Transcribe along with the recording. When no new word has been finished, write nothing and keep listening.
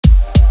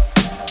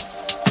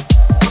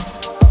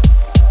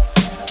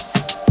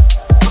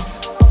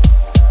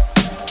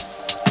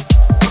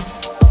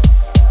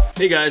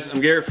Hey guys, I'm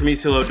Garrett from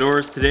Easthill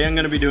Outdoors. Today I'm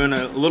going to be doing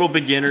a little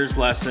beginner's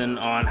lesson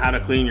on how to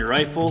clean your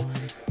rifle.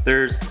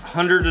 There's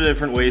hundreds of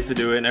different ways to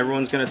do it and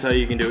everyone's going to tell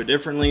you can do it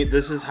differently.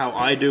 This is how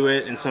I do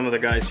it and some of the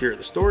guys here at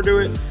the store do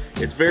it.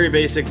 It's very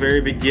basic,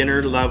 very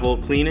beginner level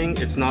cleaning.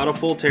 It's not a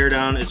full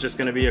teardown, it's just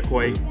going to be a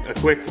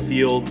quick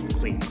field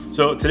clean.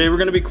 So today we're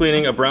going to be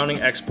cleaning a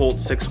Browning X-Bolt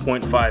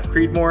 6.5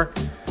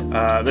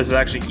 Creedmoor. This is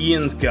actually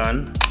Ian's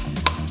gun.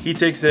 He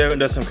takes it out and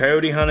does some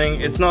coyote hunting.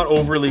 It's not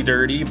overly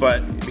dirty,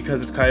 but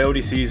because it's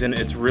coyote season,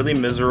 it's really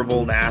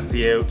miserable,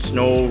 nasty out,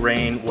 snow,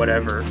 rain,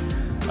 whatever.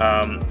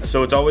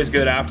 So it's always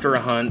good after a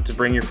hunt to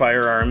bring your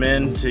firearm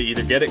in to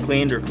either get it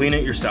cleaned or clean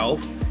it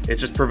yourself. It's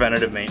just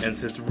preventative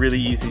maintenance. It's really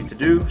easy to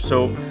do.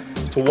 So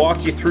to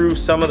walk you through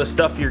some of the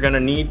stuff you're gonna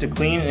need to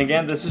clean, and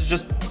again, this is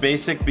just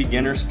basic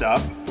beginner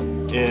stuff,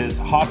 is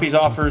Hoppe's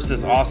offers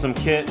this awesome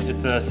kit.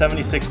 It's a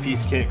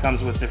 76-piece kit,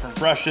 comes with different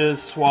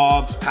brushes,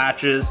 swabs,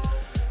 patches,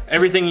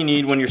 everything you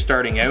need when you're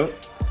starting out.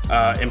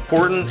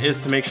 Important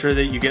is to make sure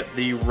that you get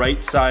the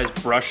right size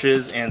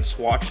brushes and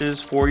swatches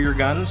for your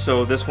gun.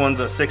 So this one's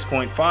a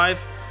 6.5.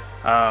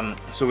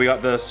 So we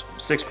got this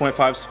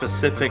 6.5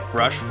 specific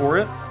brush for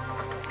it.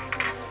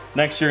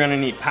 Next, you're gonna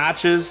need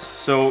patches.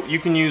 So you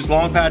can use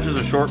long patches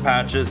or short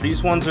patches.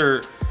 These ones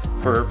are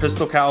for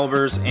pistol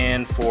calibers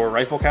and for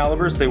rifle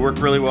calibers. They work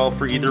really well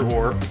for either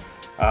or.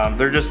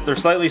 They're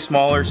slightly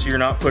smaller, so you're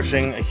not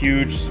pushing a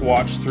huge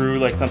swatch through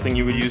like something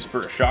you would use for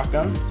a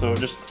shotgun. So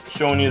just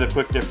showing you the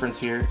quick difference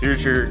here.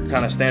 Here's your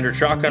kind of standard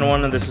shotgun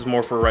one, and this is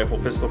more for a rifle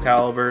pistol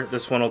caliber.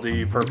 This one will do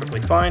you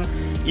perfectly fine.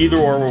 Either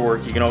or will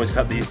work. You can always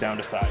cut these down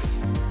to size.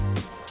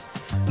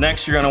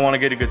 Next, you're gonna wanna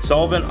get a good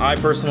solvent. I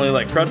personally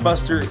like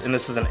Crudbuster, and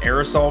this is an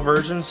aerosol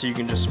version, so you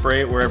can just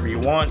spray it wherever you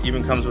want.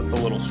 Even comes with the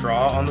little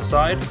straw on the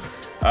side.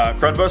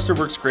 Crudbuster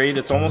works great.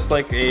 It's almost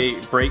like a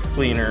brake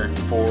cleaner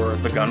for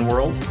the gun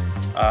world.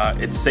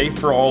 It's safe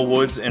for all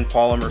woods and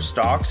polymer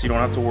stocks. You don't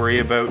have to worry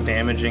about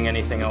damaging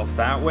anything else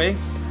that way.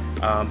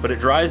 But it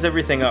dries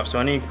everything up. So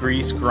any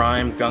grease,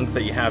 grime, gunk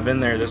that you have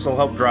in there, this will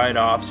help dry it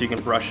off so you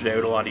can brush it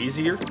out a lot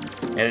easier.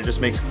 And it just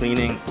makes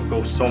cleaning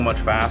go so much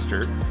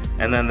faster.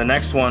 And then the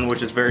next one,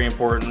 which is very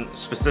important,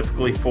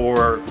 specifically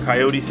for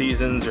coyote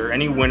seasons or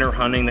any winter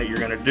hunting that you're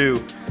gonna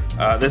do,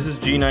 this is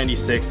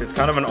G96. It's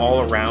kind of an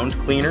all-around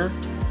cleaner.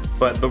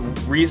 But the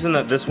reason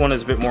that this one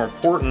is a bit more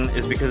important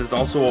is because it's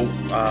also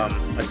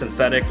a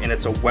synthetic and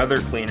it's a weather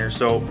cleaner.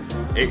 So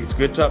it's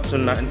good up to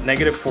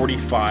negative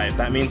 45.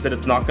 That means that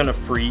it's not gonna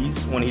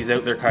freeze when he's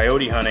out there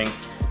coyote hunting.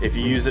 If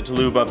you use it to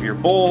lube up your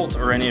bolt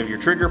or any of your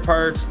trigger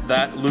parts,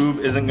 that lube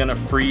isn't gonna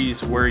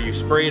freeze where you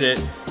sprayed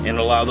it and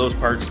allow those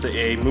parts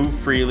to move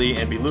freely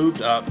and be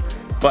lubed up.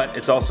 But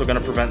it's also gonna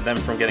prevent them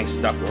from getting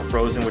stuck or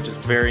frozen, which is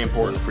very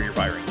important for your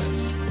firing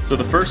bits. So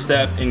the first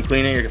step in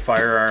cleaning your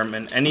firearm,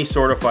 and any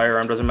sort of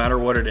firearm, doesn't matter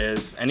what it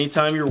is,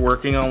 anytime you're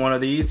working on one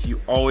of these, you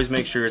always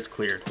make sure it's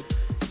cleared.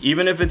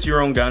 Even if it's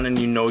your own gun and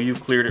you know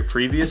you've cleared it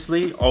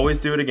previously, always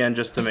do it again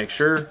just to make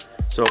sure.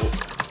 So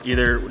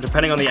either,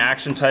 depending on the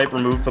action type,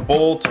 remove the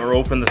bolt or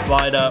open the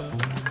slide up,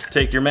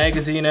 take your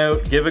magazine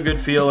out, give a good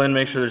feel in,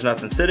 make sure there's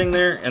nothing sitting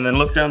there, and then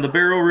look down the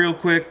barrel real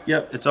quick.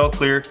 Yep, it's all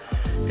clear.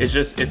 It's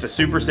a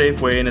super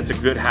safe way, and it's a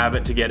good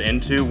habit to get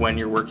into when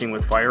you're working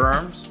with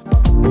firearms.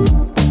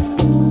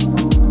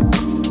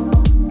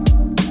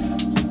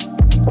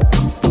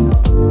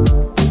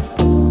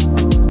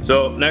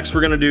 So next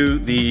we're gonna do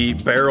the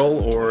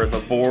barrel or the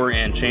bore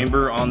and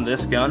chamber on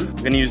this gun. I'm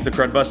gonna use the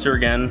Crudbuster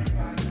again.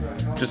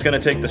 Just gonna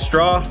take the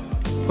straw,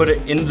 put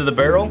it into the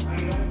barrel,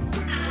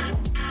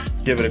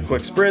 give it a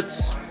quick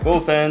spritz,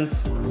 both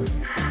ends,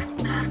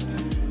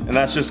 and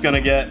that's just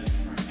gonna get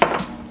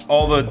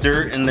all the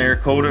dirt in there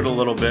coated a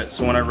little bit.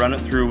 So when I run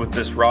it through with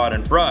this rod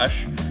and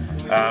brush,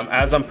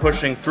 as I'm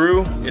pushing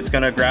through, it's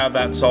gonna grab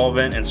that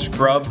solvent and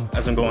scrub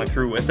as I'm going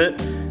through with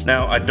it.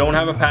 Now, I don't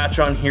have a patch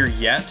on here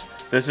yet.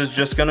 This is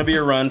just gonna be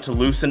a run to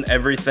loosen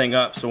everything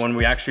up. So when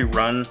we actually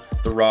run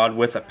the rod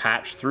with a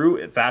patch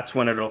through, that's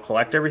when it'll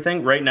collect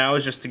everything. Right now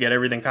is just to get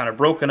everything kind of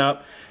broken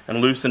up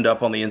and loosened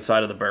up on the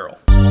inside of the barrel.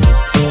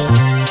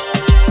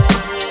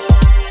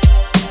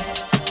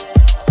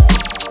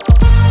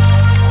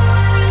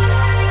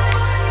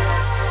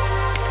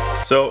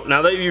 So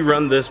now that you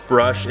run this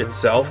brush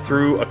itself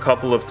through a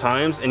couple of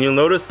times, and you'll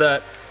notice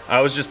that I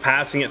was just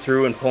passing it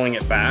through and pulling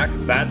it back.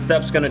 That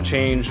step's gonna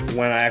change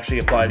when I actually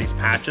apply these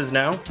patches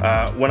now.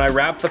 When I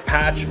wrap the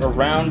patch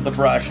around the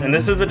brush, and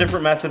this is a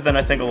different method than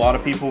I think a lot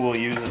of people will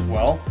use as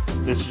well.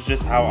 This is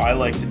just how I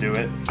like to do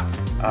it.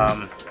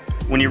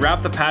 When you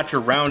wrap the patch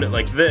around it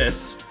like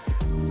this,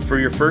 for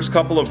your first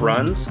couple of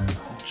runs,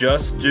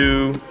 just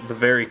do the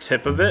very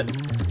tip of it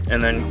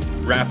and then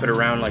wrap it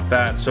around like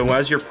that. So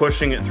as you're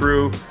pushing it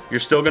through, you're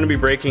still gonna be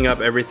breaking up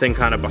everything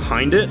kind of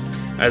behind it,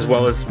 as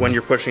well as when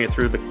you're pushing it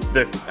through,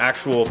 the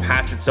actual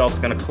patch itself is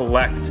gonna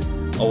collect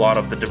a lot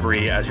of the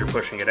debris as you're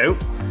pushing it out.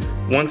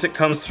 Once it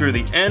comes through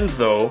the end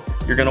though,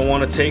 you're gonna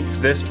wanna take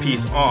this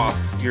piece off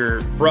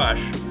your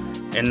brush,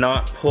 and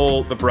not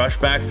pull the brush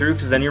back through,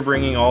 because then you're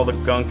bringing all the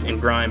gunk and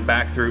grime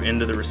back through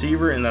into the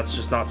receiver, and that's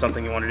just not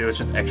something you want to do. It's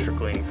just extra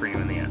cleaning for you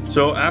in the end.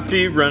 So after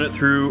you've run it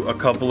through a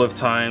couple of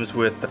times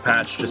with the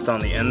patch just on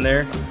the end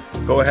there,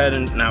 go ahead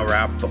and now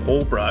wrap the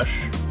whole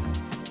brush,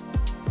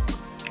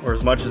 or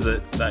as much as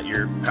that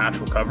your patch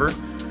will cover.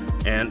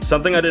 And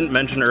something I didn't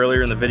mention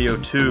earlier in the video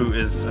too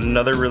is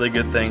another really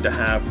good thing to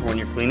have for when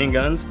you're cleaning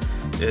guns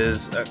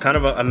is kind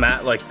of a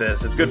mat like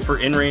this. It's good for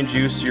in-range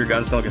use so your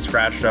guns don't get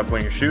scratched up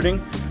when you're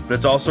shooting, but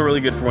it's also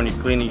really good for when you're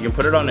cleaning. You can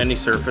put it on any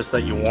surface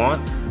that you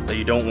want, that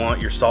you don't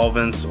want your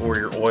solvents or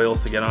your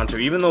oils to get onto.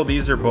 Even though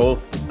these are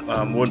both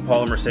wood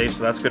polymer safe,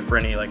 so that's good for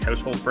any like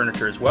household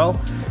furniture as well.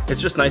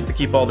 It's just nice to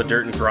keep all the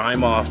dirt and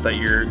grime off that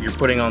you're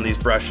putting on these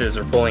brushes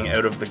or pulling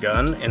out of the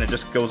gun, and it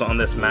just goes on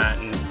this mat.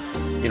 And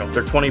you know,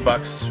 they're 20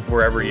 bucks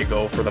wherever you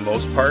go for the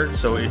most part,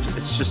 so it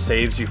just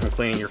saves you from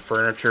cleaning your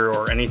furniture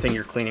or anything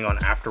you're cleaning on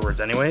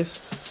afterwards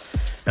anyways.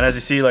 And as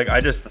you see, like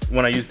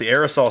when I use the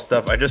aerosol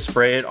stuff, I just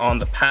spray it on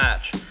the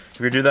patch.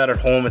 If you do that at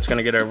home, it's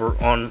gonna get over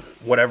on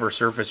whatever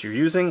surface you're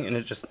using, and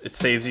it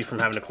saves you from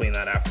having to clean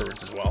that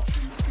afterwards as well.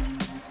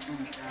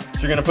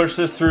 So you're gonna push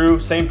this through,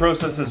 same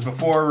process as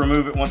before,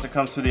 remove it once it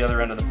comes through the other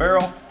end of the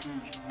barrel.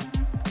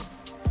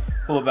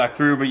 Pull it back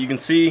through, but you can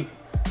see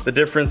the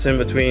difference in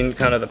between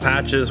kind of the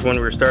patches when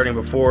we were starting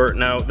before.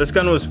 Now, this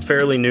gun was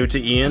fairly new to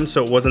Ian,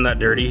 so it wasn't that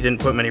dirty. He didn't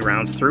put many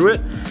rounds through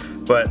it,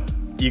 but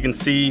you can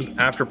see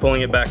after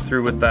pulling it back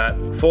through with that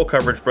full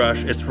coverage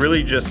brush, it's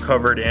really just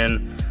covered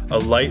in a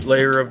light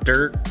layer of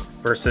dirt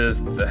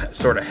versus the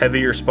sort of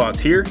heavier spots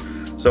here.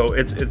 So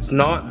it's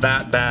not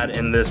that bad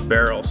in this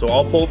barrel. So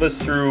I'll pull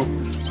this through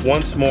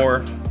once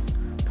more,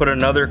 put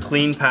another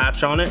clean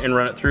patch on it and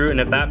run it through, and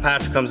if that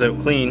patch comes out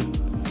clean,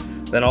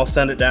 then I'll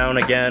send it down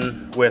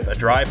again with a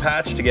dry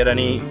patch to get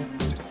any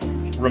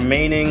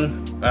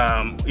remaining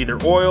either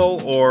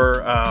oil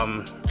or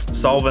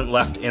solvent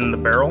left in the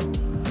barrel.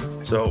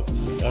 So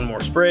one more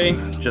spray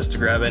just to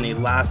grab any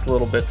last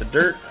little bits of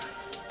dirt.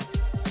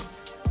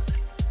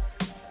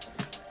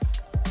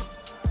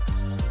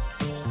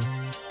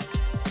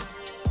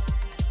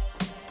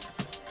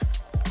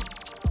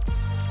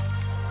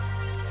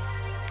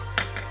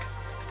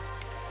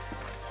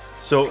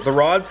 So the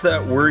rods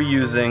that we're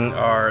using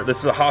this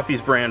is a Hoppe's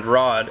brand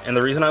rod, and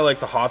the reason I like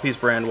the Hoppe's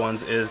brand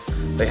ones is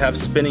they have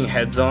spinning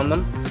heads on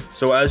them.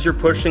 So as you're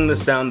pushing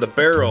this down the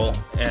barrel,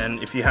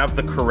 and if you have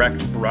the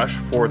correct brush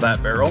for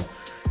that barrel,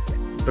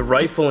 the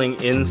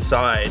rifling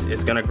inside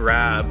is gonna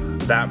grab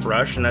that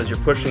brush, and as you're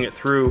pushing it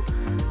through,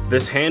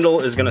 this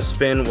handle is gonna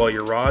spin while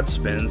your rod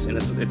spins, and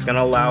it's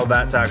gonna allow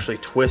that to actually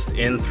twist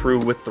in through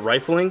with the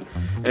rifling.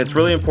 And it's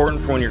really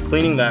important for when you're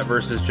cleaning that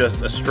versus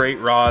just a straight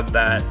rod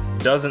that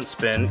doesn't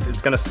spin.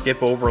 It's gonna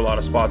skip over a lot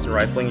of spots in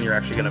rifling, and you're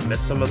actually gonna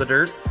miss some of the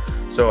dirt.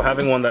 So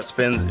having one that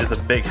spins is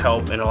a big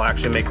help, and it'll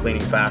actually make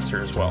cleaning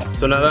faster as well.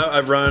 So now that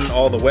I've run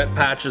all the wet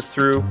patches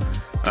through,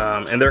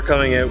 and they're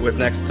coming out with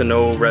next to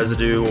no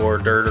residue or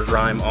dirt or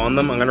grime on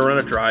them, I'm gonna run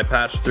a dry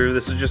patch through.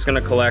 This is just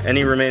gonna collect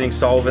any remaining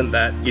solvent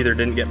that either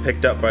didn't get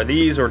picked up by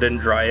these or didn't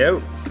dry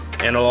out,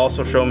 and it'll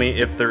also show me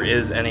if there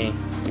is any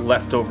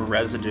leftover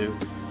residue.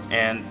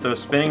 And the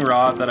spinning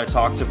rod that I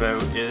talked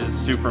about is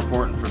super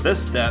important for this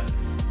step,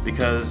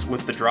 because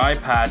with the dry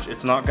patch,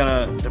 it's not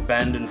gonna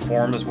bend and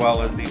form as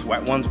well as these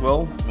wet ones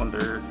will when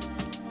they're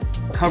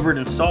covered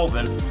in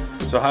solvent.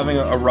 So having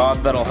a rod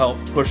that'll help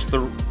push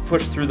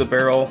through the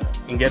barrel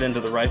and get into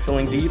the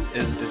rifling deep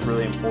is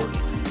really important.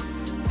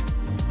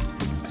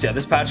 So yeah,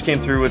 this patch came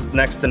through with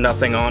next to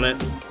nothing on it.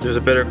 There's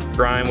a bit of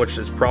grime, which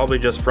is probably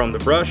just from the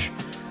brush.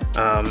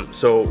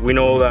 So we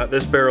know that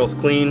this barrel's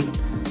clean.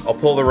 I'll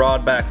pull the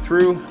rod back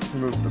through,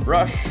 remove the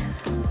brush.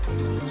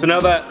 So now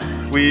that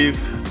we've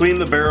cleaned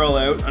the barrel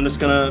out, I'm just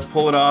gonna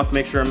pull it off,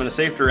 make sure I'm in a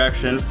safe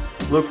direction.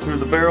 Look through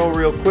the barrel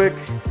real quick,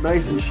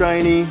 nice and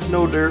shiny,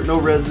 no dirt, no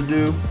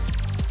residue.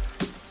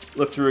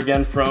 Look through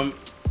again from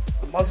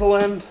the muzzle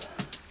end,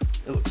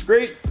 it looks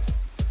great.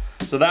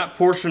 So that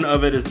portion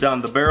of it is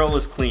done, the barrel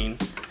is clean.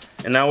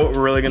 And now what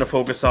we're really gonna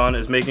focus on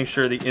is making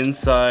sure the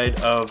inside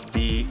of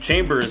the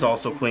chamber is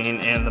also clean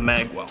and the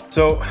mag well.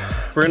 So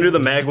we're gonna do the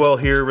mag well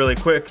here really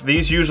quick.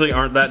 These usually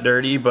aren't that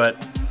dirty, but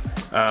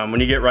when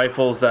you get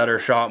rifles that are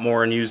shot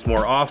more and used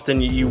more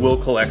often, you will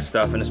collect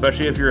stuff, and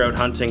especially if you're out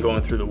hunting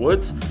going through the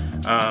woods,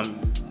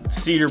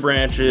 cedar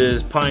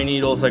branches, pine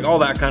needles, like all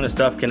that kind of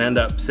stuff can end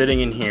up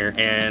sitting in here,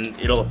 and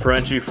it'll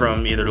prevent you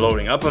from either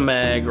loading up a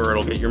mag or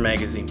it'll get your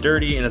magazine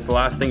dirty, and it's the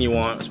last thing you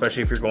want,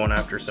 especially if you're going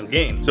after some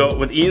game. So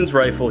with Ian's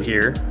rifle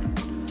here,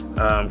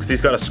 because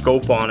he's got a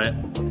scope on it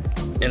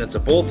and it's a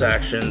bolt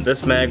action,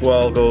 this mag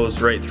well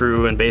goes right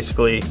through and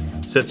basically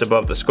sits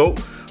above the scope.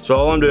 So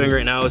all I'm doing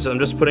right now is I'm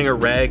just putting a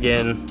rag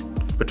in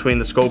between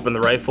the scope and the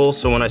rifle,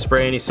 so when I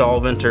spray any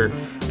solvent or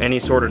any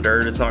sort of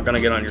dirt, it's not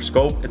gonna get on your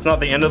scope. It's not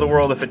the end of the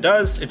world if it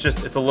does,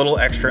 it's a little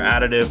extra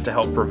additive to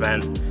help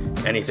prevent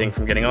anything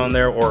from getting on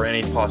there or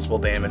any possible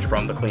damage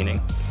from the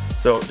cleaning.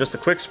 So just a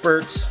quick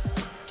spurts,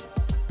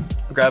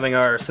 grabbing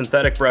our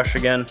synthetic brush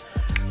again,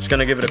 just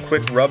gonna give it a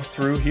quick rub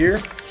through here,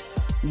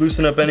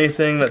 loosen up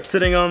anything that's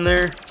sitting on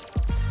there,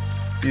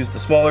 Use the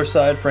smaller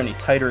side for any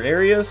tighter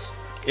areas.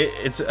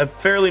 It's a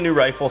fairly new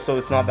rifle, so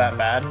it's not that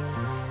bad.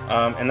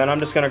 And then I'm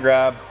just gonna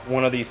grab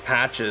one of these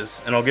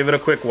patches and I'll give it a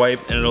quick wipe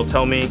and it'll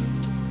tell me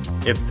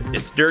if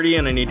it's dirty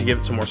and I need to give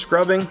it some more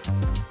scrubbing.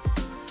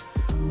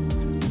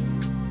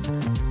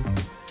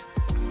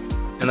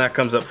 And that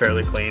comes up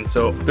fairly clean.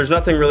 So there's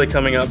nothing really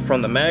coming up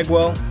from the mag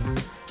well.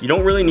 You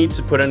don't really need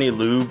to put any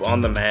lube on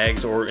the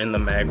mags or in the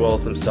mag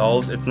wells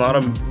themselves. It's not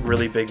a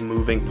really big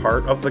moving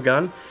part of the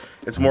gun.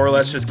 It's more or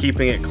less just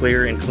keeping it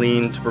clear and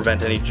clean to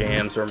prevent any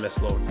jams or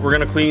misload. We're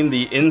gonna clean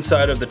the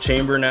inside of the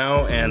chamber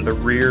now and the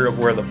rear of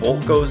where the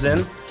bolt goes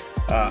in.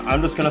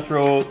 I'm just gonna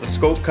throw the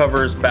scope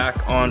covers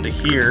back onto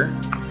here,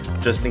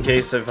 just in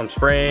case if I'm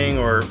spraying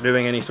or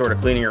doing any sort of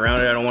cleaning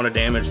around it, I don't wanna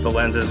damage the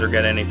lenses or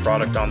get any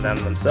product on them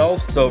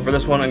themselves. So for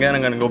this one, again,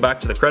 I'm gonna go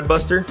back to the Crud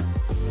Buster.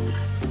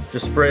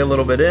 Just spray a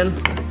little bit in.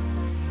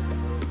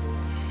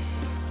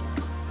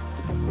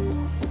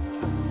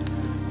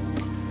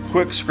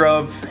 Quick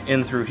scrub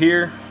in through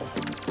here.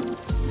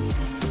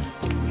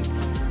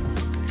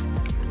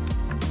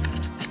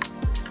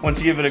 Once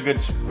you give it a good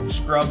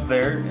scrub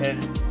there,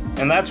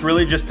 and that's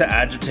really just to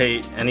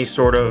agitate any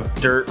sort of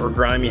dirt or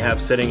grime you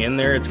have sitting in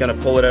there. It's gonna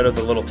pull it out of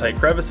the little tight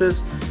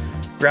crevices.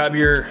 Grab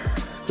your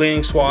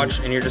cleaning swatch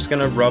and you're just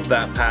gonna rub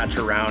that patch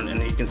around,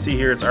 and you can see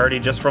here it's already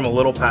just from a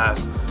little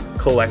pass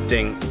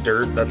collecting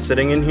dirt that's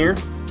sitting in here.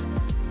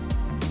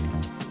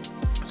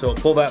 So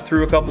pull that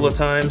through a couple of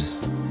times.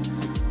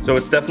 So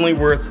it's definitely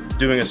worth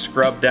doing a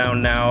scrub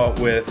down now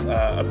with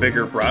a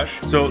bigger brush.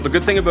 So the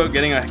good thing about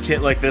getting a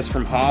kit like this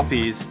from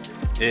Hoppies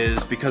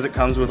is because it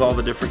comes with all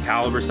the different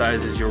caliber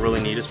sizes you'll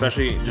really need,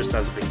 especially just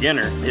as a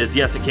beginner, is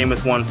yes, it came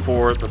with one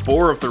for the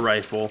bore of the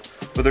rifle,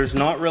 but there's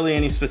not really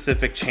any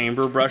specific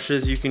chamber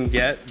brushes you can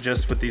get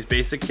just with these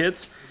basic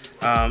kits.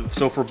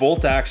 So for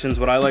bolt actions,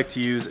 what I like to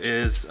use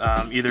is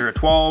either a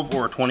 12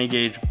 or a 20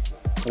 gauge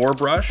bore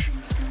brush.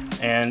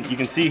 And you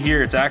can see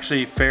here, it's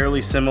actually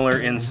fairly similar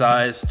in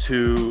size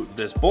to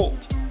this bolt.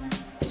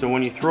 So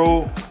when you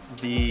throw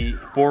the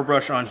bore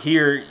brush on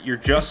here, you're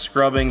just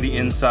scrubbing the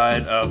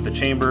inside of the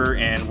chamber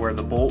and where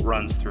the bolt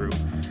runs through.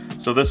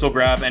 So this will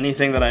grab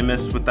anything that I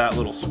missed with that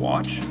little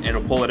swatch.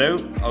 It'll pull it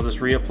out. I'll just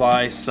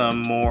reapply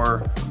some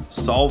more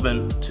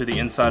solvent to the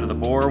inside of the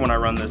bore when I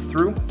run this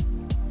through,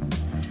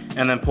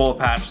 and then pull a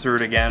patch through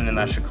it again, and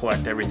that should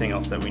collect everything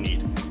else that we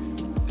need.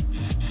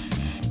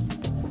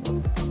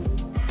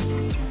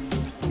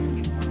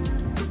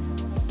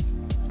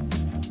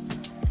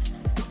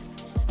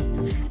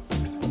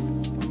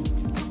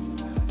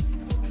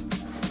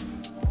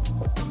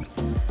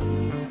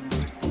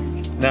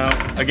 Now,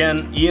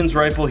 again, Ian's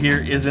rifle here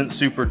isn't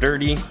super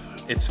dirty.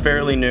 It's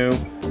fairly new.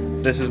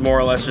 This is more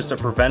or less just a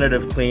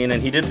preventative clean,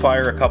 and he did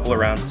fire a couple of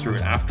rounds through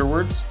it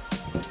afterwards.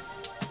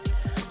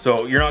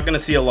 So you're not gonna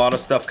see a lot of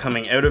stuff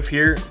coming out of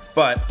here,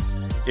 but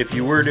if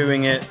you were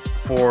doing it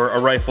for a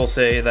rifle,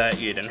 say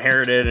that you'd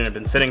inherited and had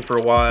been sitting for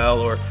a while,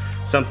 or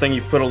something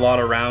you've put a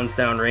lot of rounds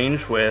down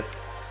range with,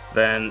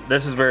 then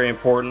this is very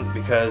important,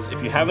 because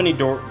if you have any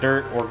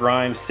dirt or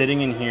grime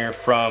sitting in here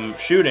from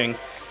shooting,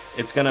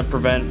 it's gonna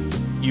prevent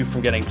you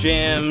from getting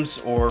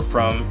jams or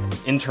from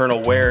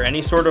internal wear.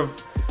 Any sort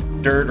of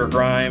dirt or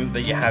grime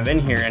that you have in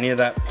here, any of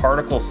that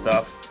particle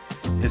stuff,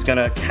 is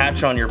gonna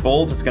catch on your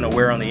bolt, it's gonna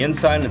wear on the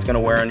inside, and it's gonna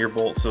wear on your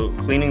bolt. So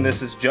cleaning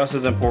this is just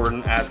as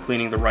important as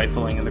cleaning the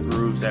rifling and the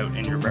grooves out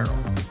in your barrel.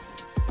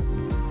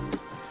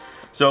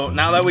 So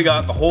now that we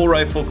got the whole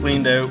rifle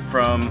cleaned out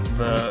from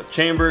the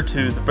chamber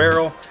to the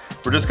barrel,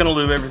 we're just gonna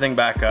lube everything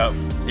back up.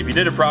 If you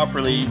did it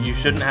properly, you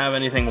shouldn't have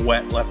anything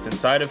wet left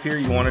inside of here.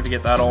 You wanted to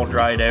get that all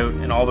dried out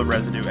and all the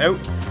residue out.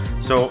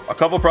 So a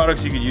couple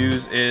products you could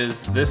use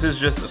is, this is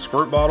just a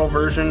squirt bottle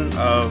version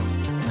of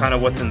kind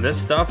of what's in this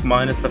stuff,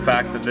 minus the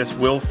fact that this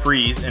will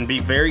freeze. And be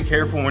very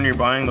careful when you're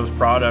buying those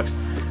products,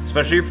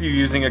 especially if you're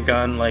using a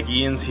gun like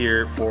Ian's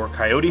here for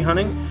coyote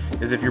hunting,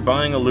 is if you're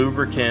buying a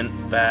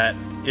lubricant that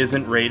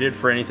isn't rated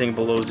for anything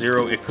below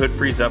 0, it could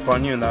freeze up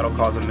on you, and that'll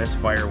cause a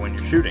misfire when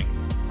you're shooting.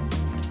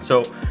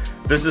 So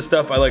this is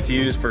stuff I like to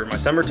use for my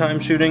summertime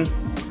shooting.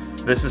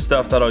 This is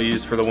stuff that I'll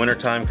use for the winter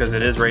time because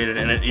it is rated,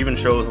 and it even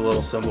shows a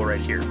little symbol right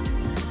here.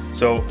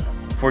 So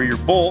for your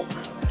bolt,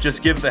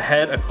 just give the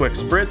head a quick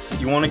spritz.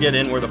 You want to get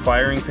in where the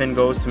firing pin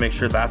goes to make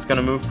sure that's going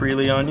to move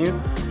freely on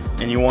you.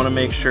 And you want to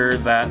make sure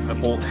that the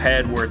bolt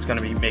head, where it's going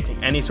to be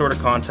making any sort of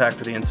contact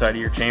with the inside of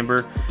your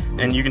chamber.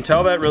 And you can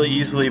tell that really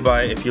easily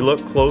by, if you look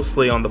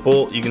closely on the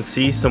bolt, you can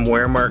see some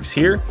wear marks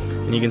here,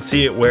 and you can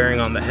see it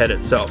wearing on the head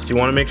itself. So you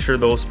want to make sure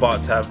those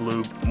spots have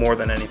lube more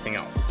than anything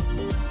else.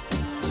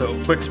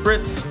 So quick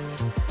spritz,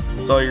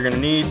 that's all you're going to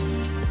need.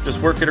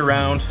 Just work it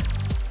around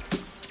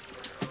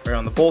right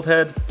on the bolt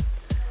head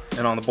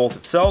and on the bolt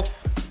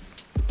itself.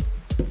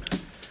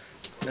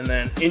 And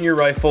then in your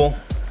rifle,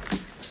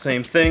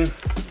 same thing.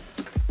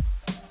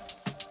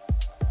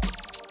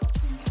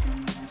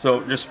 So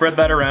just spread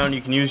that around.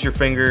 You can use your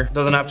finger. It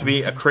doesn't have to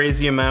be a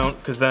crazy amount,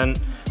 because then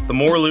the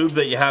more lube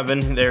that you have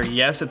in there,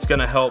 yes, it's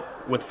gonna help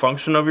with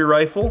function of your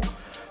rifle,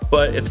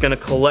 but it's gonna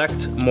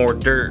collect more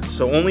dirt.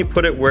 So only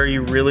put it where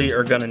you really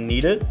are gonna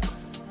need it.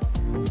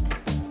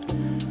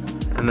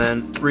 and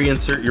then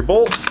reinsert your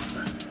bolt.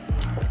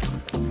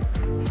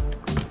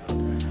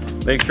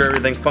 Make sure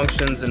everything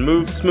functions and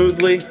moves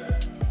smoothly.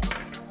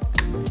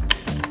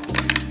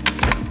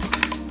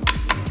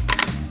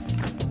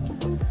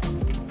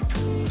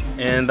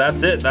 And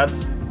that's it.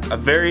 That's a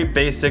very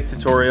basic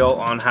tutorial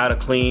on how to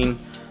clean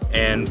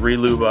and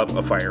re-lube up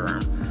a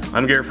firearm.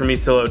 I'm Garrett from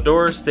Easthill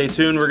Outdoors. Stay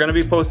tuned. We're going to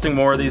be posting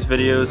more of these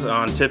videos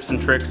on tips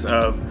and tricks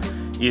of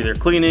either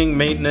cleaning,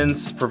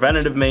 maintenance,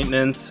 preventative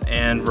maintenance,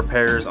 and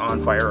repairs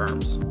on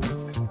firearms.